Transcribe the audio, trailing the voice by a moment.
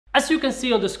As you can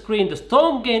see on the screen, the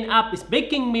StormGain app is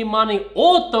making me money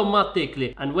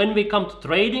automatically. And when we come to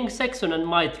trading section and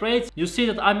my trades, you see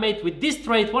that I made with this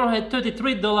trade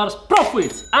 $133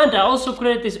 profits. And I also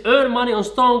created this earn money on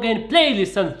StormGain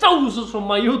playlist, and thousands of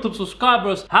my YouTube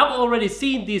subscribers have already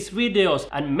seen these videos,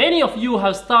 and many of you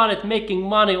have started making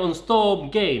money on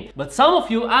StormGain. But some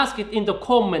of you asked it in the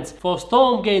comments for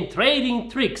StormGain trading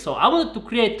tricks, so I wanted to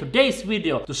create today's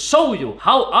video to show you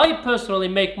how I personally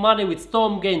make money with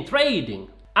StormGain Trading.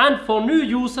 And for new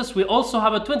users, we also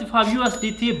have a 25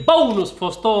 USDT bonus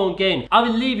for StormGain. I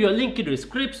will leave you a link in the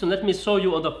description. Let me show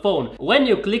you on the phone. When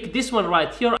you click this one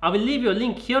right here, I will leave you a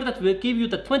link here that will give you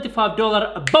the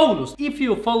 $25 bonus if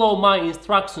you follow my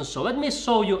instructions. So let me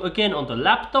show you again on the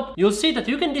laptop. You'll see that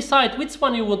you can decide which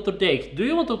one you want to take. Do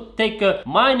you want to take a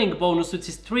mining bonus, which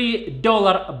is $3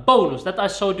 bonus that I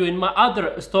showed you in my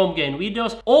other StormGain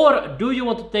videos, or do you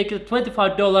want to take a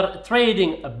 $25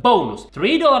 trading bonus?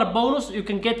 $3 bonus you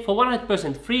can get for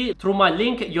 100% free through my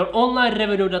link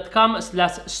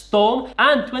youronlinerevenue.com/storm,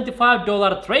 and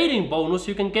 $25 trading bonus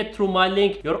you can get through my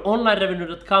link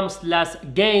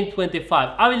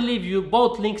youronlinerevenue.com/gain25. I will leave you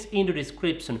both links in the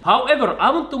description. However,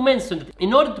 I want to mention that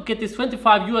in order to get this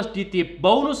 25 USDT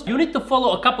bonus, you need to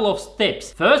follow a couple of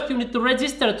steps. First, you need to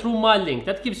register through my link.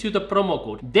 That gives you the promo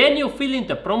code. Then you fill in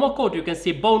the promo code. You can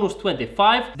see bonus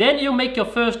 25. Then you make your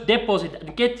first deposit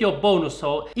and get your bonus.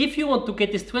 So if you want to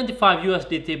get this 25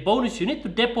 USDT bonus, you need to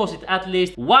deposit at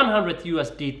least 100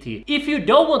 USDT. If you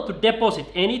don't want to deposit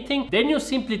anything, then you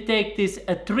simply take this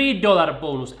 $3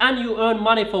 bonus and you earn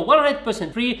money for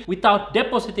 100% free without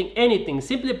depositing anything,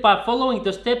 simply by following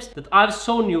the steps that I've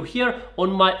shown you here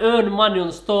on my earn money on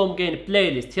StormGain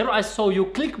playlist. Here I show you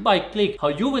click by click how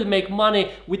you will make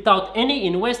money without any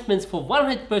investments for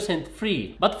 100%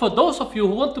 free. But for those of you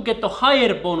who want to get a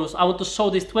higher bonus, I want to show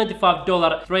this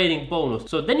 $25 trading bonus.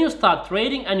 So then you start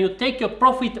trading and you take your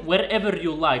profit wherever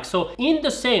you like. So in the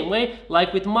same way,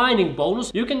 like with mining bonus,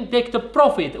 you can take the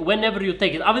profit whenever you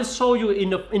take it. I will show you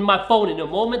in my phone in a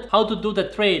moment how to do the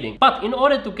trading. But in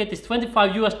order to get this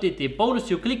 25 USDT bonus,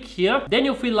 you click here, then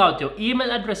you fill out your email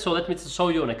address. So let me show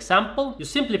you an example. You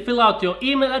simply fill out your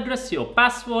email address, your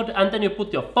password, and then you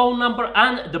put your phone number,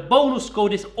 and the bonus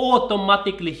code is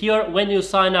automatically here when you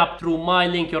sign up through my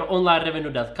link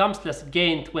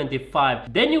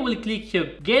youronlinerevenue.com/gain25. Then you will click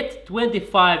here get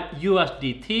 25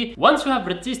 USDT. Once you have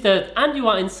registered and you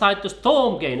are inside the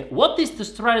StormGain, what is the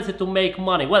strategy to make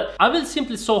money? Well, I will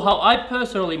simply show how I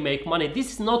personally make money.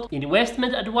 This is not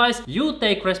investment advice. You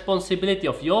take responsibility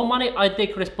of your money, I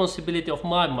take responsibility of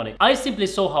my money. I simply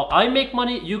show how I make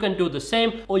money. You can do the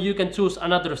same, or you can choose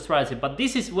another strategy, but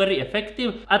this is very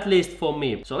effective, at least for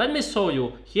me. So let me show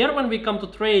you. Here when we come to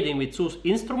trading, we choose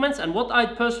instruments, and what I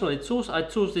personally choose, I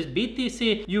choose this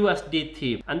BTC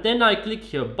USDT, and then I click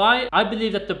here buy. I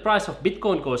believe that the price of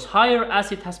Bitcoin goes higher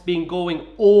as it has been going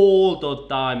all the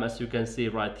time, as you can see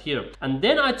right here. And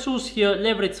then I choose here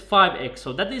leverage 5x.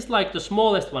 So that is like the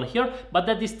smallest one here, but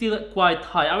that is still quite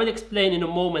high. I will explain in a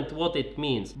moment what it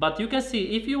means. But you can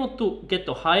see if you want to get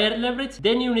a higher leverage,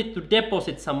 then you need to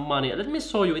deposit some money. Let me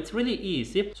show you. It's really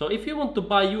easy. So if you want to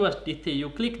buy USDT, you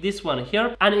click this one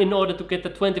here, and in order to get the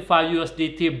 25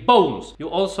 USDT bonus, you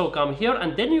also come here,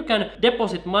 and then you can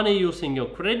deposit money using your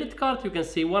credit card. You can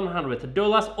see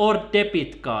 $100 or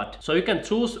debit card. So you can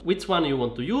choose which one you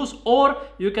want to use, or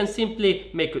you can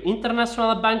simply make an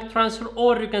international bank transfer,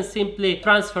 or you can simply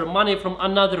transfer money from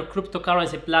another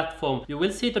cryptocurrency platform. You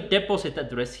will see the deposit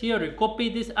address here. You copy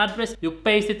this address, you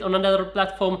paste it on another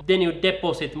platform, then you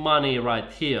deposit money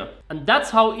right here. And that's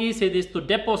how easy it is to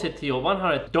deposit your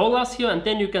 $100 here, and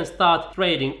then you can start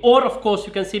trading. Or of course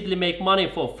you can simply make money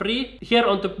for free here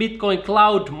on the Bitcoin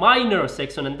Cloud Miner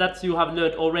section, and that's you have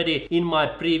learned already in my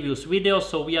previous videos,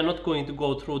 so we are not going to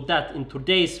go through that in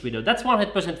today's video. That's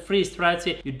 100% free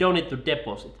strategy. You don't need to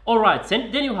deposit. Alright,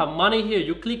 then you have money here.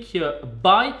 You click here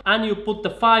buy, and you put the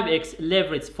 5x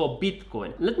leverage for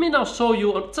Bitcoin. Let me now show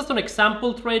you just an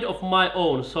example trade of my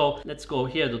own. So let's go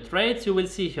here to trades. You will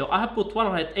see here I have put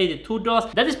 $182.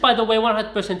 That is, by the way,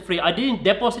 100% free. I didn't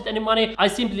deposit any money. I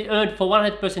simply earned for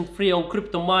 100% free on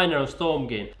crypto miner on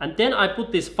StormGain. And then I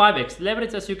put this 5x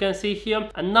leverage, as you can see here,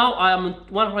 and now I am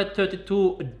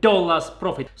 $132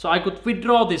 profit. So I could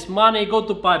withdraw this money, go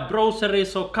to buy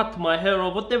groceries or cut my hair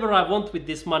or whatever I want with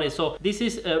this money. So this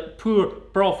is a pure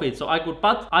profit. So I could,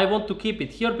 but I want to keep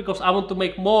it here because I want to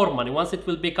make more money. Once it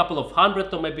will be a couple of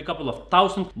hundred or maybe a couple of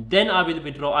thousand, then I will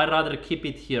withdraw. I rather keep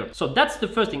it here. So that's the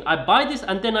first thing. I buy this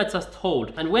and then I just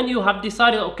hold. And when you have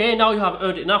decided, okay, now you have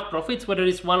earned enough profits, whether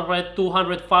it's 100,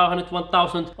 200, 500,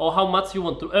 1000 or how much you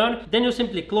want to earn, then you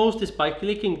simply close this by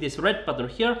clicking this red button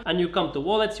here, and you come to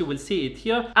wallets. You will see it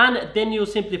here, and then you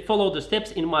simply follow the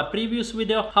steps in my previous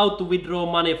video, how to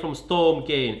withdraw money from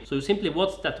StormGain. So you simply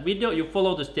watch that video, you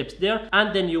follow the steps there,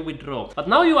 and then you withdraw. But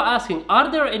now you are asking,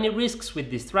 are there any risks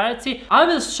with this strategy? I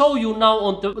will show you now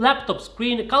on the laptop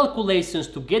screen calculations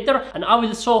together, and I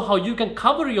will show how you can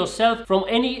cover yourself from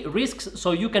any risks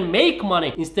so you can make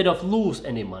money instead of lose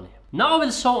any money. Now I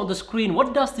will show on the screen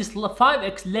what does this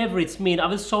 5x leverage mean. I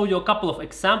will show you a couple of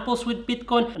examples with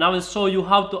Bitcoin, and I will show you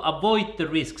how to avoid the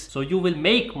risks so you will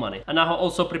make money. And I have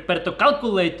also prepared a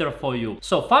calculator for you.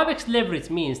 So 5x leverage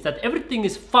means that everything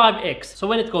is 5x. So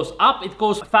when it goes up, it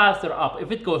goes faster up.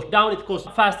 If it goes down, it goes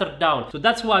faster down. So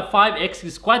that's why 5x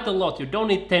is quite a lot. You don't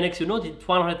need 10x, you don't need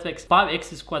 100x.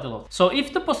 5x is quite a lot. So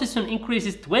if the position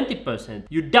increases 20%,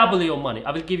 you double your money.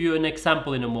 I will give you an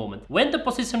example in a moment. When the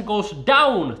position goes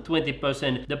down 20%,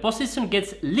 the position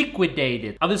gets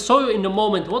liquidated. I will show you in a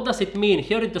moment what does it mean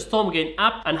here in the StormGain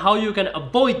app and how you can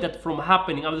avoid that from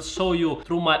happening. I will show you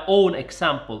through my own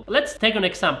example. Let's take an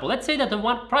example. Let's say that the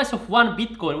price of one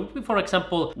Bitcoin would be, for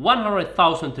example,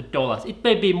 $100,000. It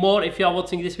may be more if you are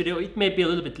watching this video, it may be a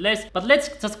little bit less, but let's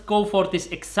just go for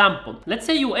this example. Let's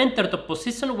say you enter the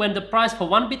position when the price for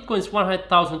one Bitcoin is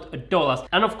 $100,000,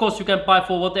 and of course you can buy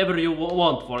for whatever you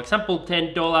want. For example,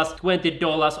 $10,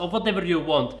 $20, or whatever you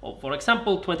want. Or for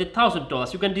example,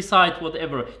 $20,000. You can decide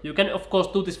whatever. You can of course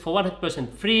do this for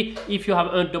 100% free if you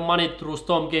have earned the money through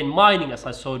StormGain mining, as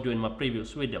I showed you in my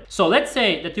previous video. So let's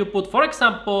say that you put, for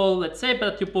example, let's say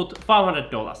that you put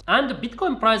 $500, and the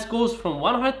Bitcoin price goes from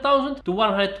 100,000 to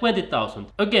 120,000.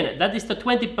 Again, that is the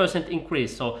 20%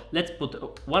 increase. So let's put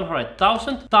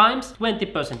 100,000 times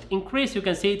 20% increase. You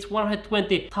can see it's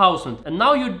 120,000, and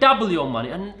now you double your money.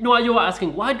 And now you are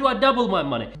asking, why do I double my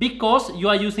money? Because you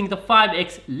are using the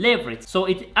 5x leverage, so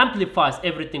it amplifies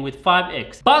everything with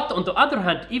 5x. But on the other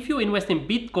hand, if you invest in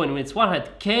Bitcoin when it's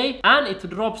 100k and it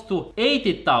drops to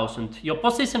 80,000, your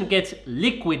position gets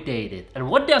liquidated. And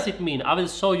what does it mean? I will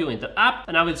show you in the app,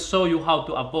 and I will show you how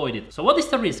to avoid it. So what is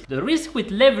the risk? The risk with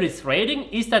leverage trading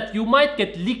is that you might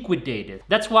get liquidated.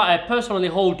 That's why I personally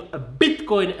hold a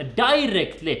Bitcoin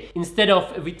directly instead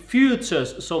of with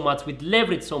futures so much, with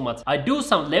leverage so much. I do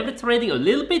some leverage trading a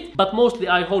little bit, but mostly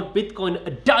I hold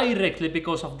Bitcoin directly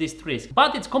because of this risk.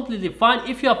 But it's completely fine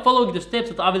if you are following the steps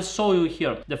that I will show you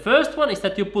here. The first one is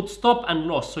that you put stop and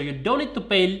loss, so you don't need to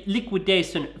pay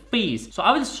liquidation fees. So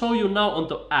I will show you now on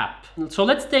the app. So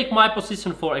let's take my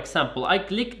position for example. I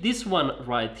click this one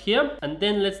right here, and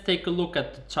then let's take a look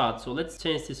at the chart. So let's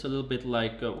change this a little bit,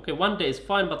 like okay, 1 day is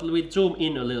fine, but we zoom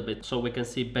in a little bit so we can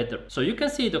see better. So you can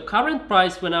see the current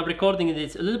price when I'm recording it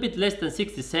is a little bit less than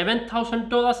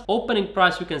 $67,000. Opening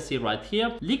price you can see right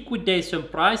here. Liquidation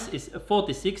price is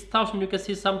 46,000, you can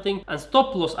see something, and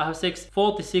stop loss I have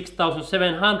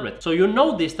 46,700. So you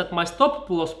notice that my stop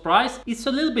loss price is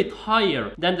a little bit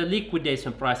higher than the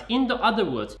liquidation price. In the other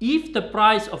words, if the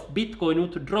price of Bitcoin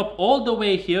would drop all the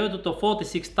way here to the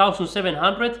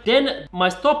 46,700, then my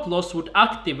stop loss would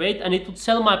activate and it would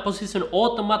sell my position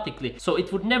automatically. So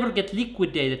it would never get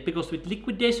liquidated, because with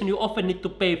liquidation you often need to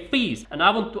pay fees, and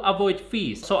I want to avoid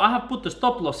fees. So I have put the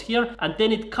stop loss here, and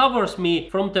then it covers me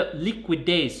from the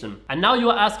liquidation. And now you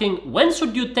are asking, when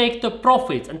should you take the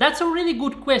profits? And that's a really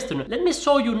good question. Let me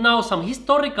show you now some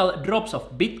historical drops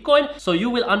of Bitcoin, so you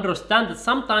will understand that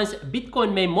sometimes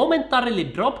Bitcoin may momentarily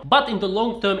drop, but in the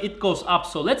long term it goes up.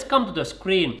 So let's come to the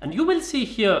screen, and you will see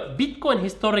here Bitcoin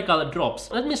historical drops.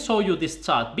 Let me show you this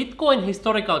chart. Bitcoin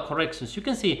historical corrections. You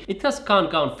can see it has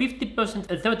gone down 50%,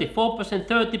 34%,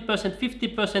 30%,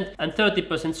 50%, and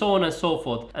 30%, so on and so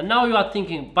forth. And now you are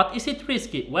thinking, but is it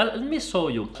risky? Well, let me show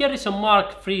you. Here is a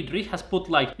Mark Friedrich has put,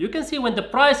 like, you can see when the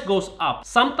price goes up,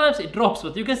 sometimes it drops,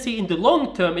 but you can see in the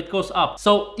long term it goes up.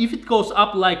 So if it goes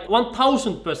up like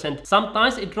 1000%,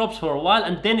 sometimes it drops for a while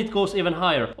and then it goes even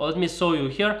higher. Or let me show you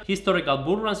here historical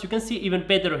bull runs. You can see even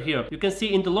better here. You can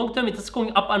see in the long term it is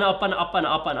going up and up and up and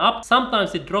up and up.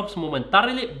 Sometimes it drops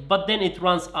momentarily, but then it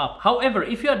runs up. However,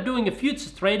 if you are doing a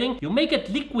futures trading, you may get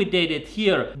liquidated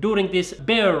here during this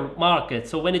bear market,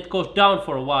 so when it goes down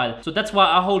for a while. So that's why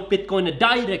I hold Bitcoin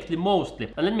directly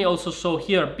mostly. And let me also show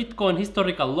here Bitcoin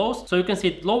historical lows. So you can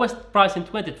see the lowest price in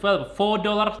 2012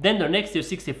 $4, then the next year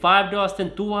 $65,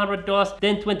 then $200,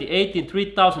 then 2018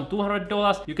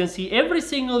 $3,200. You can see every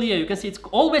single year, you can see it's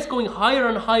always going higher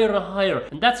and higher and higher,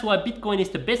 and that's why Bitcoin is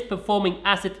the best performing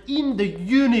asset in the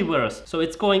universe. So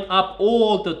it's going up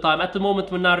all the time. At the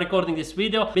moment when I'm recording this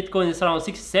video, Bitcoin is around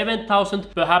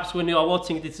 67,000. Perhaps when you are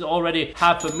watching this, it's already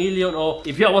 $500,000, or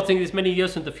if you are watching this many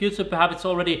years in the future, perhaps it's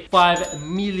already $5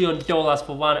 million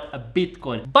for one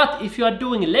Bitcoin. But if you are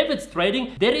doing leverage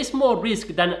trading, there is more risk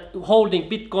than holding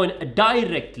Bitcoin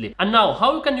directly. And now,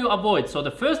 how can you avoid? So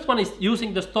the first one is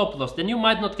using the stop loss. Then you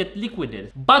might not get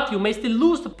liquidated, but you may still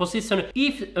lose the position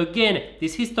if again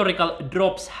these historical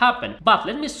drops happen. But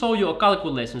let me show you a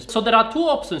calculation. So there are two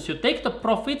options. You take the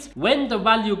profits when the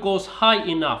value goes high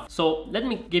enough. So let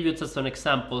me give you just an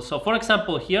example. So for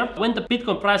example here, when the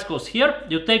Bitcoin price goes here,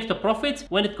 you take the profits.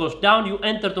 When it goes down, you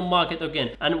enter the market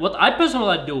again. And what I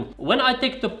personally do, when I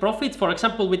take the profits, for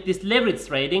example with this leverage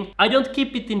trading, I don't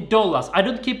keep it in dollars, I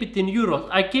don't keep it in euros,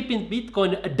 I keep in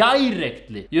Bitcoin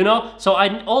directly, you know. So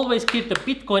I always keep the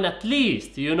Bitcoin at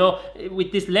least, you know.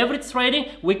 With this leverage trading,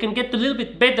 we can get a little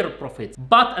bit better profits,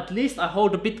 but at least I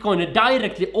hold the Bitcoin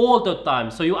directly all the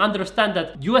time. So you understand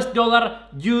that US dollar,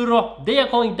 euro, they are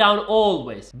going down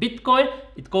always. Bitcoin,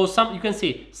 it goes you can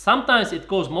see sometimes it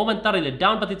goes momentarily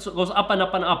down, but it goes up and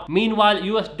up and up. Meanwhile,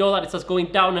 US dollar is just going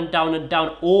down and down and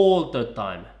down all the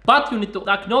time. But you need to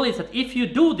acknowledge that if you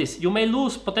do this, you may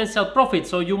lose potential profit.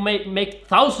 So you may make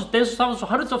thousands, tens of thousands,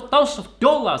 hundreds of thousands of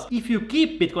dollars if you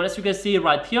keep Bitcoin. As you can see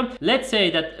right here, let's say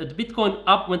that the Bitcoin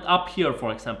went up here,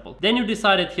 for example. Then you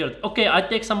decided here, okay, I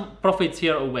take some profits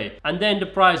here away, and then the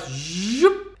price,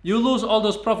 zoop, you lose all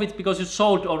those profits because you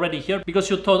sold already here,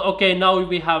 because you thought, okay, now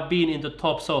we have been in the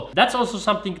top. So that's also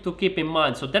something to keep in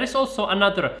mind. So there is also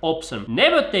another option.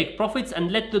 Never take profits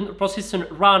and let the position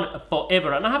run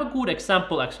forever. And I have a good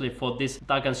example actually for this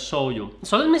that I can show you.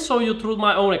 So let me show you through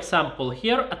my own example.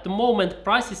 Here at the moment,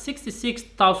 price is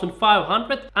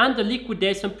 66,500 and the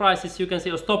liquidation price is, you can see,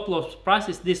 a stop loss price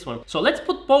is this one. So let's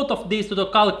put both of these to the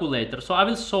calculator. So I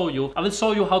will show you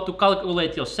how to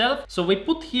calculate yourself. So we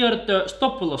put here the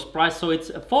stop loss price, so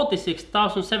it's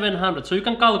 46,700. So you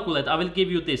can calculate. I will give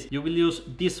you this. You will use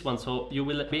this one, so you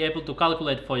will be able to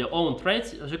calculate for your own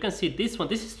trades. As you can see, this one,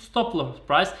 this is stop loss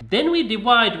price. Then we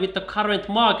divide with the current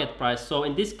market price. So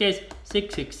in this case,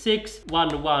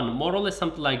 66611, more or less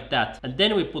something like that. And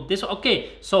then we put this.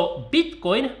 Okay, so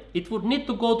Bitcoin, it would need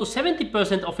to go to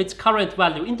 70% of its current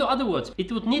value. In other words,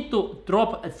 it would need to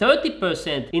drop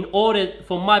 30% in order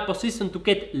for my position to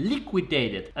get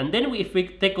liquidated. And then if we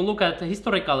take a look at the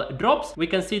historical drops, we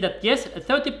can see that yes, a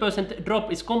 30%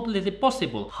 drop is completely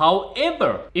possible.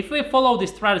 However, if we follow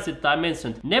this strategy that I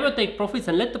mentioned, never take profits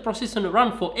and let the position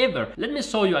run forever, let me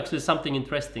show you actually something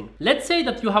interesting. Let's say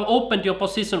that you have opened your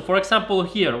position, for example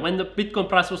here when the Bitcoin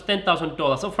price was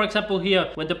 $10,000, or for example here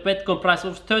when the Bitcoin price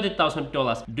was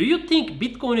 $30,000. Do you think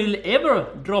Bitcoin will ever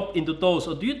drop into those,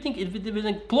 or do you think it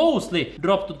will closely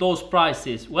drop to those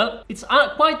prices? Well, it's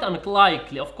quite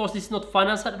unlikely. Of course, this is not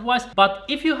financial advice, but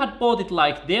if you had bought it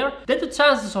like there, then the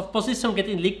chances of position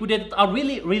getting liquidated are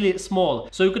really small.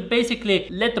 So you could basically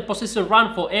let the position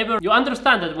run forever. You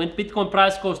understand that when Bitcoin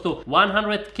price goes to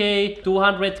 100k,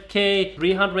 200k,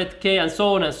 300k, and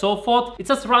so on and so forth, it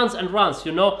just runs and runs,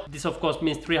 you know. This of course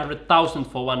means 300,000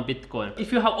 for one Bitcoin.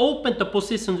 If you have opened the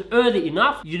positions early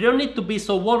enough, you don't need to be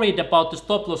so worried about the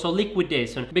stop loss or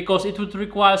liquidation, because it would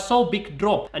require so big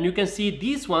drop. And you can see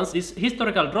these ones, these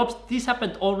historical drops, this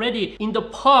happened already in the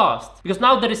past, because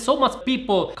now there is so much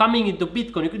people coming into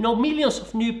Bitcoin. You know, millions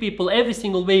of new people every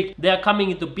single week, they are coming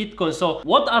into Bitcoin. So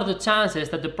what are the chances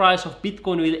that the price of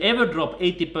Bitcoin will ever drop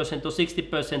 80% or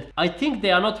 60%? I think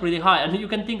they are not really high. And you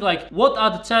can think like, what are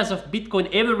the chances of Bitcoin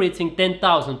ever reaching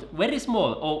 10,000? Very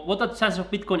small. Or what are the chances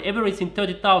of Bitcoin ever reaching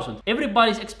 30,000?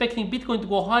 Everybody's expecting Bitcoin to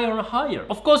go higher and higher.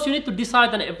 Of course, you need to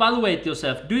decide and evaluate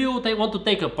yourself. Do you want to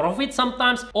take a profit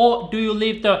sometimes, or do you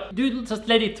just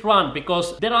let it run?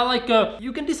 Because there are like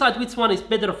you can decide which one is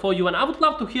better for you, and I would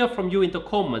love to hear from you in the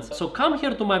comments. So come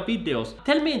here to my videos,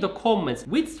 tell me in the comments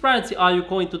which strategy are you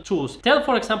going to choose. Tell,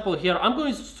 for example, here I'm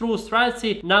going to choose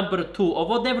strategy number 2, or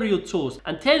whatever you choose,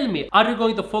 and tell me, are you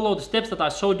going to follow the steps that I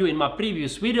showed you in my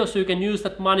previous video, so you can use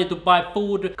that money to buy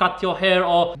food, cut your hair,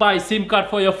 or buy a SIM card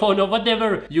for your phone, or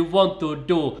whatever you want to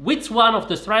do. Which one of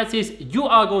the strategies you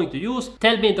are going to use?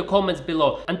 Tell me in the comments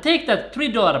below, and take that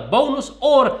 $3 bonus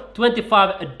or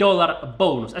 $25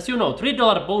 bonus. As you know,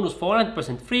 $3 bonus for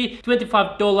 100% free,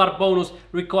 $25 bonus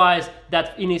requires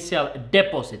that initial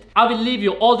deposit. I will leave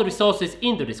you all the resources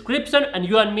in the description, and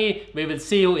you and me, we will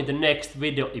see you in the next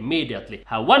video immediately.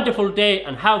 Have a wonderful day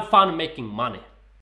and have fun making money.